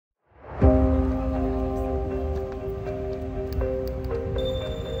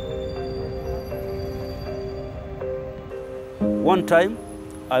One time,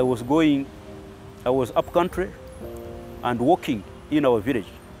 I was up country and walking in our village.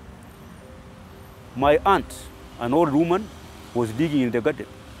 My aunt, an old woman, was digging in the garden.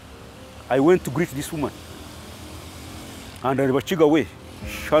 I went to greet this woman. And the Bachiga way,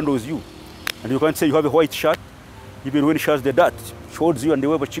 she handles you. And you can't say you have a white shirt, even when she has the dirt, she holds you and the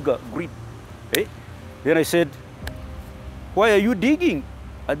way Bachiga greet. Eh? Then I said, why are you digging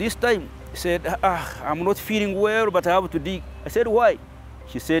at this time? He said, I'm not feeling well, but I have to dig. I said, why?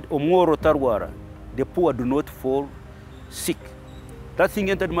 She said, Omoro Tarwara, the poor do not fall sick. That thing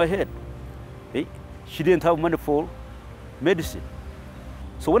entered my head. Eh? She didn't have money for medicine.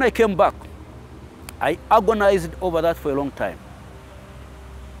 So when I came back, I agonized over that for a long time.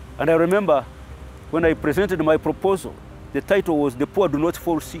 And I remember when I presented my proposal, the title was The Poor Do Not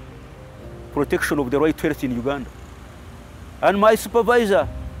Fall Sick, Protection of the Right to Health in Uganda. And my supervisor,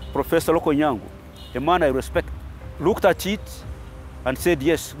 Professor Lokonyango, a man I respect, looked at it and said,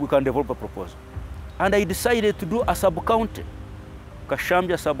 yes, we can develop a proposal. And I decided to do a sub-county,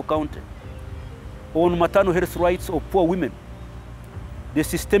 Kashambia sub-county, on maternal health rights of poor women, the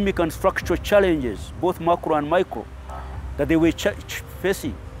systemic and structural challenges, both macro and micro, that they were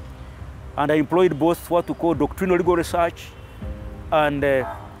facing. And I employed both what we call doctrinal legal research and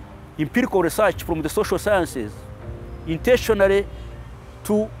empirical research from the social sciences, intentionally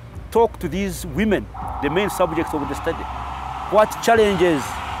to talk to these women, the main subjects of the study. What challenges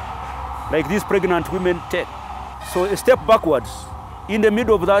like these pregnant women take. So a step backwards, in the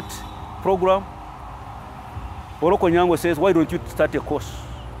middle of that program, Oroko Nyango says, why don't you start a course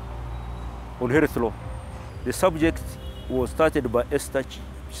on health law? The subject was started by Esther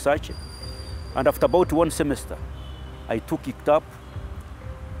Chisache. And after about one semester, I took it up,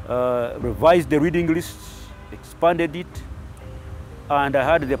 revised the reading list, expanded it, and I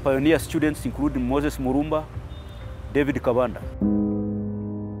had the pioneer students, including Moses Murumba, David Kabanda.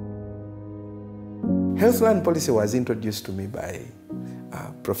 Healthline policy was introduced to me by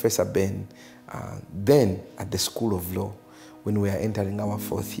Professor Ben, then at the School of Law, when we were entering our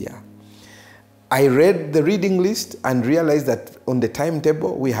 4th year. I read the reading list and realized that on the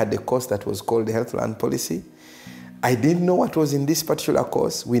timetable, we had a course that was called Healthline Policy. I didn't know what was in this particular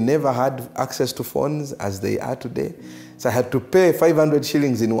course. We never had access to phones as they are today. So I had to pay 500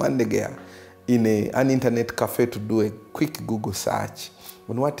 shillings in one day in an internet cafe to do a quick Google search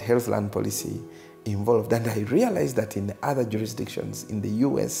on what Healthline Policy involved. And I realized that in other jurisdictions, in the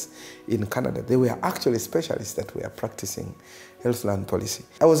US, in Canada, there were actually specialists that were practicing Healthline Policy.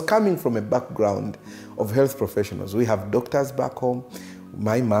 I was coming from a background of health professionals. We have doctors back home.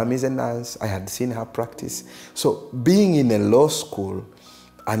 My mom is a nurse. I had seen her practice. So being in a law school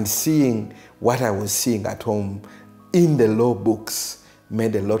and seeing what I was seeing at home in the law books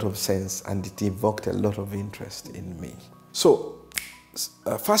made a lot of sense, and it evoked a lot of interest in me. So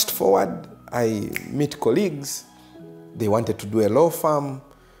fast forward, I meet colleagues. They wanted to do a law firm.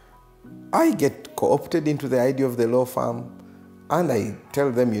 I get co-opted into the idea of the law firm, and I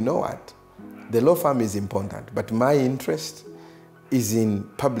tell them, you know what, the law firm is important, but my interest is in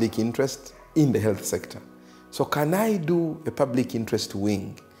public interest in the health sector. So can I do a public interest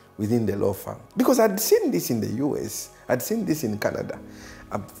wing within the law firm? Because I'd seen this in the US, I'd seen this in Canada,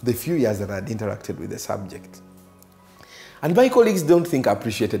 the few years that I'd interacted with the subject. And my colleagues don't think I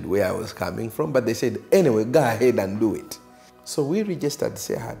appreciated where I was coming from, but they said, anyway, go ahead and do it. So we registered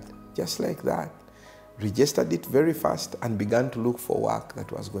CEHURD, just like that. Registered it very fast and began to look for work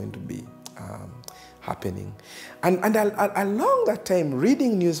that was going to be happening. And along that time,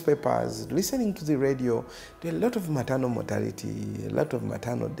 reading newspapers, listening to the radio, there were a lot of maternal mortality, a lot of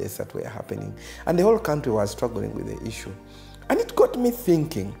maternal deaths that were happening. And the whole country was struggling with the issue. And it got me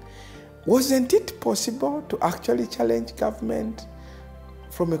thinking, wasn't it possible to actually challenge government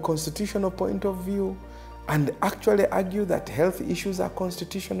from a constitutional point of view and actually argue that health issues are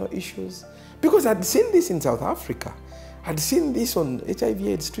constitutional issues? Because I'd seen this in South Africa. I'd seen this on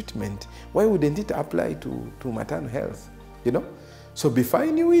HIV/AIDS treatment. Why wouldn't it apply to maternal health? You know? So before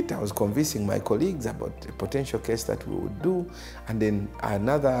I knew it, I was convincing my colleagues about a potential case that we would do. And then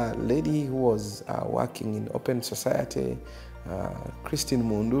another lady who was working in Open Society, Christine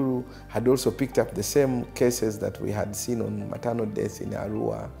Munduru, had also picked up the same cases that we had seen on maternal deaths in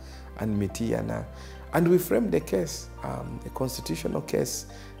Arua and Mitiana. And we framed a case, a constitutional case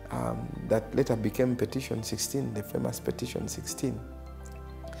that later became Petition 16, the famous Petition 16.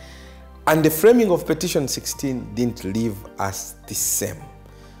 And the framing of Petition 16 didn't leave us the same.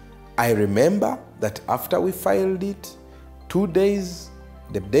 I remember that after we filed it, 2 days,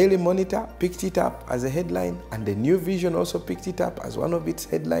 the Daily Monitor picked it up as a headline, and the New Vision also picked it up as one of its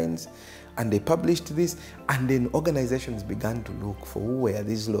headlines. And they published this, and then organizations began to look for who were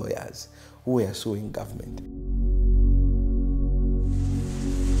these lawyers who were suing government.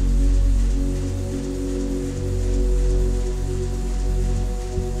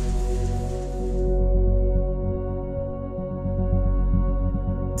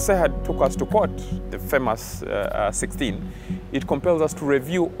 CEHURD took us to court, the famous 16. It compels us to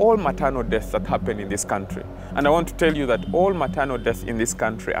review all maternal deaths that happen in this country. And I want to tell you that all maternal deaths in this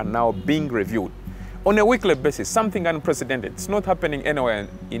country are now being reviewed on a weekly basis, something unprecedented. It's not happening anywhere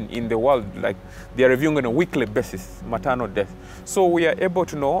in the world. Like, they are reviewing on a weekly basis maternal deaths. So we are able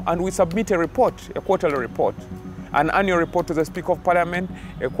to know, and we submit a report, a quarterly report, an annual report to the Speaker of Parliament,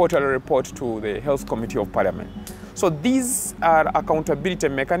 a quarterly report to the Health Committee of Parliament. So these are accountability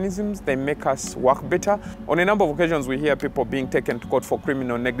mechanisms. They make us work better. On a number of occasions, we hear people being taken to court for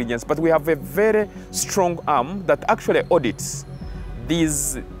criminal negligence, but we have a very strong arm that actually audits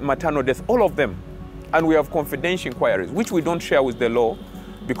these maternal deaths, all of them. And we have confidential inquiries, which we don't share with the law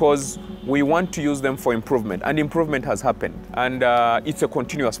because we want to use them for improvement, and improvement has happened. And it's a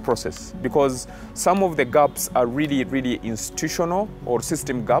continuous process because some of the gaps are really, really institutional or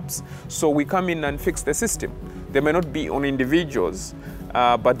system gaps. So we come in and fix the system. They may not be on individuals,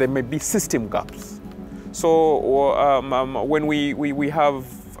 but there may be system gaps. So when we have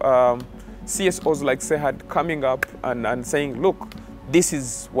CSOs like CEHURD coming up and saying, look, this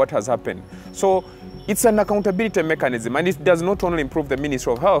is what has happened. So it's an accountability mechanism, and it does not only improve the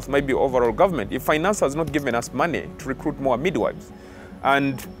Ministry of Health, maybe overall government. If finance has not given us money to recruit more midwives,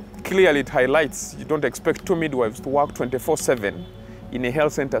 and clearly it highlights you don't expect 2 midwives to work 24/7 in a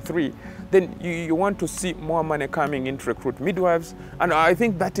health center 3, then you want to see more money coming in to recruit midwives, and I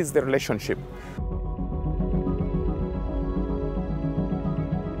think that is the relationship.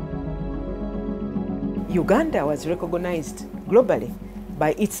 Uganda was recognized globally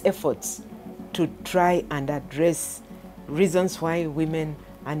by its efforts to try and address reasons why women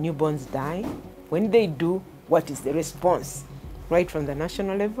and newborns die. When they do, what is the response? Right from the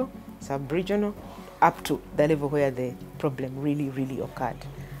national level, sub-regional, up to the level where the problem really, really occurred.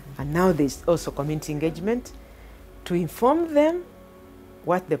 And now there's also community engagement to inform them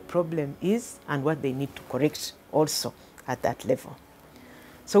what the problem is and what they need to correct also at that level.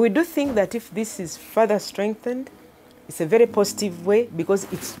 So we do think that if this is further strengthened, it's a very positive way because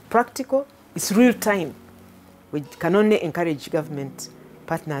it's practical, it's real time. We can only encourage government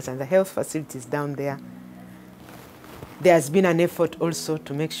partners and the health facilities down there. There has been an effort also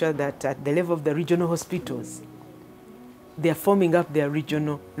to make sure that at the level of the regional hospitals, they are forming up their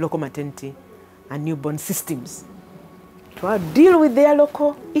regional local maternity and newborn systems to deal with their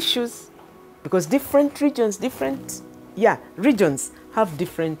local issues, because different regions, regions have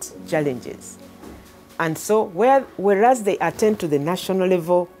different challenges. And so whereas they attend to the national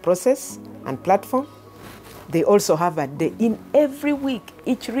level process and platform, they also have a day. In every week,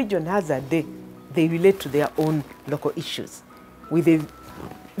 each region has a day they relate to their own local issues with a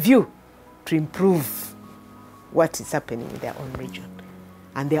view to improve what is happening in their own region.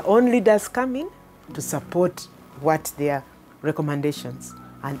 And their own leaders come in to support what their recommendations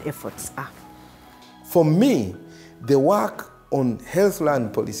and efforts are. For me, the work on health law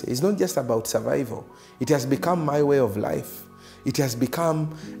and policy is not just about survival. It has become my way of life. It has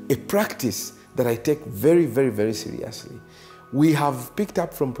become a practice that I take very, very, very seriously. We have picked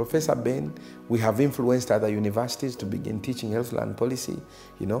up from Professor Ben. We have influenced other universities to begin teaching health law and policy.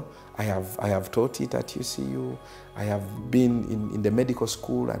 You know, I have taught it at UCU. I have been in the medical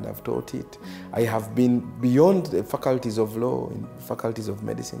school and I've taught it. I have been beyond the faculties of law and faculties of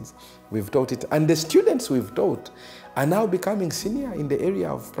medicines. We've taught it. And the students we've taught are now becoming senior in the area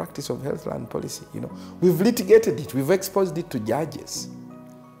of practice of health law and policy. You know, we've litigated it. We've exposed it to judges.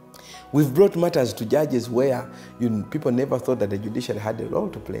 We've brought matters to judges where people never thought that the judiciary had a role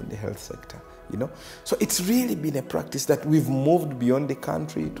to play in the health sector, you know. So it's really been a practice that we've moved beyond the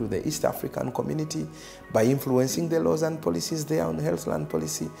country to the East African community by influencing the laws and policies there on health and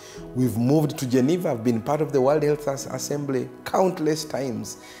policy. We've moved to Geneva. I've been part of the World Health Assembly countless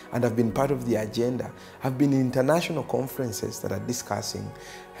times, and I've been part of the agenda. I've been in international conferences that are discussing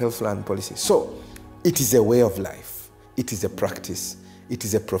health and policy. So it is a way of life. It is a practice. It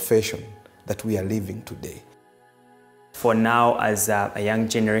is a profession that we are living today. For now, as a young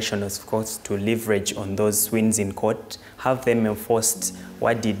generation, of course, to leverage on those wins in court, have them enforced.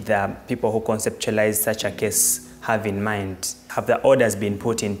 What did the people who conceptualized such a case have in mind? Have the orders been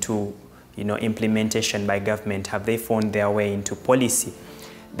put into, implementation by government? Have they found their way into policy?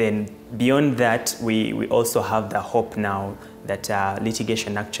 Then beyond that, we also have the hope now that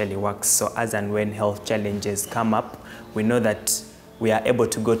litigation actually works. So as and when health challenges come up, we know that we are able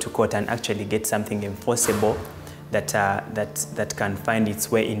to go to court and actually get something enforceable that can find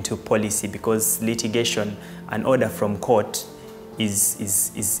its way into policy, because litigation, an order from court is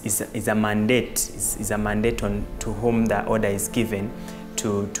a mandate, is a mandate on to whom the order is given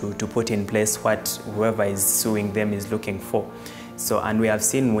to put in place what whoever is suing them is looking for. So, and we have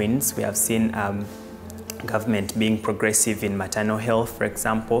seen wins. We have seen government being progressive in maternal health, for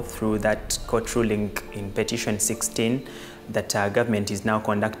example, through that court ruling in Petition 16, that government is now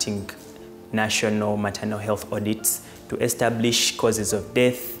conducting national maternal health audits to establish causes of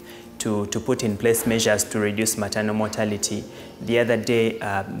death, to put in place measures to reduce maternal mortality. The other day,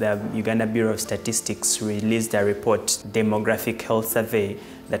 the Uganda Bureau of Statistics released a report, Demographic Health Survey,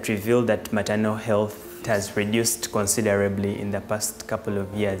 that revealed that maternal health has reduced considerably in the past couple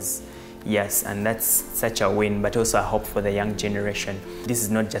of years. Yes, and that's such a win, but also a hope for the young generation. This is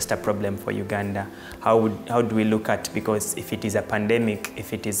not just a problem for Uganda. How do we look at, because if it is a pandemic,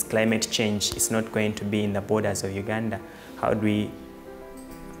 if it is climate change, it's not going to be in the borders of Uganda. How do we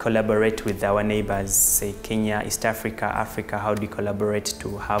collaborate with our neighbors, say Kenya, East Africa, Africa? How do we collaborate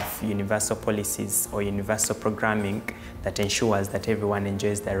to have universal policies or universal programming that ensures that everyone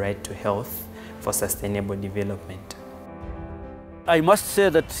enjoys the right to health for sustainable development? I must say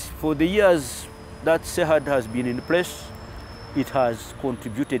that for the years that CEHURD has been in place, it has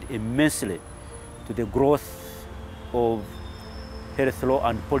contributed immensely to the growth of health law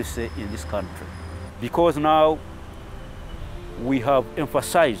and policy in this country. Because now we have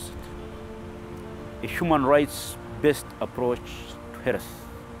emphasized a human rights-based approach to health,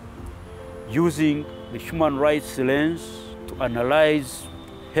 using the human rights lens to analyze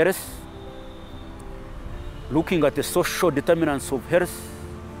health, looking at the social determinants of health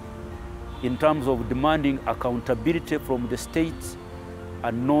in terms of demanding accountability from the state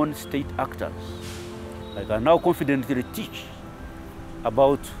and non-state actors. I can now confidently teach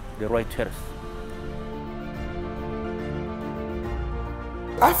about the right health.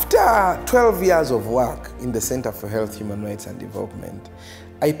 After 12 years of work in the Center for Health, Human Rights and Development,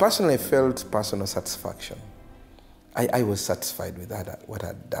 I personally felt personal satisfaction. I was satisfied with what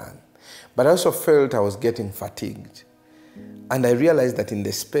I'd done. But I also felt I was getting fatigued. And I realized that in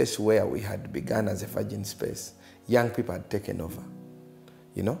the space where we had begun as a virgin space, young people had taken over,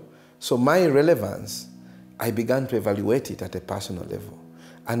 you know? So my relevance, I began to evaluate it at a personal level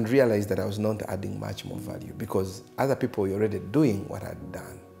and realized that I was not adding much more value because other people were already doing what I'd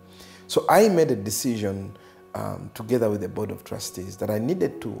done. So I made a decision together with the Board of Trustees that I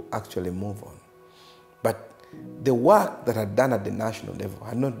needed to actually move on. But the work that I'd done at the national level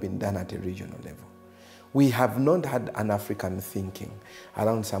had not been done at a regional level. We have not had an African thinking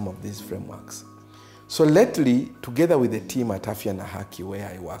around some of these frameworks. So lately, together with the team at Afya na Haki, where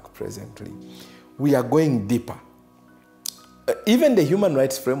I work presently, we are going deeper. Even the human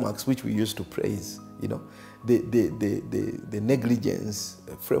rights frameworks, which we used to praise, you know, the negligence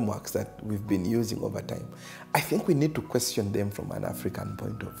frameworks that we've been using over time, I think we need to question them from an African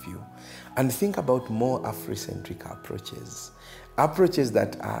point of view and think about more Afrocentric approaches, approaches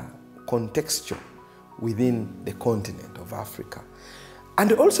that are contextual within the continent of Africa,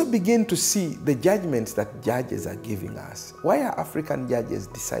 and also begin to see the judgments that judges are giving us. Why are African judges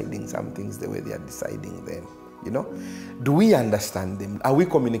deciding some things the way they are deciding them? You know, do we understand them? Are we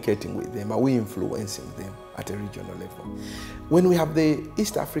communicating with them? Are we influencing them at a regional level? When we have the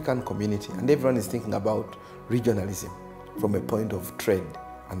East African community and everyone is thinking about regionalism from a point of trade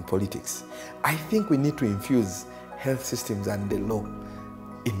and politics, I think we need to infuse health systems and the law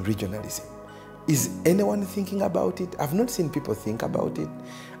in regionalism. Is anyone thinking about it? I've not seen people think about it.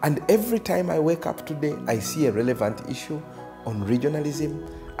 And every time I wake up today, I see a relevant issue on regionalism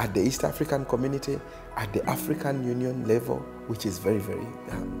at the East African community, at the African Union level, which is very, very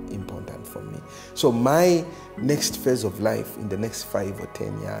important for me. So my next phase of life in the next 5 or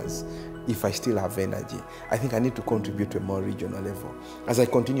 10 years, if I still have energy, I think I need to contribute to a more regional level as I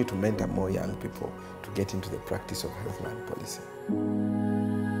continue to mentor more young people to get into the practice of health and policy.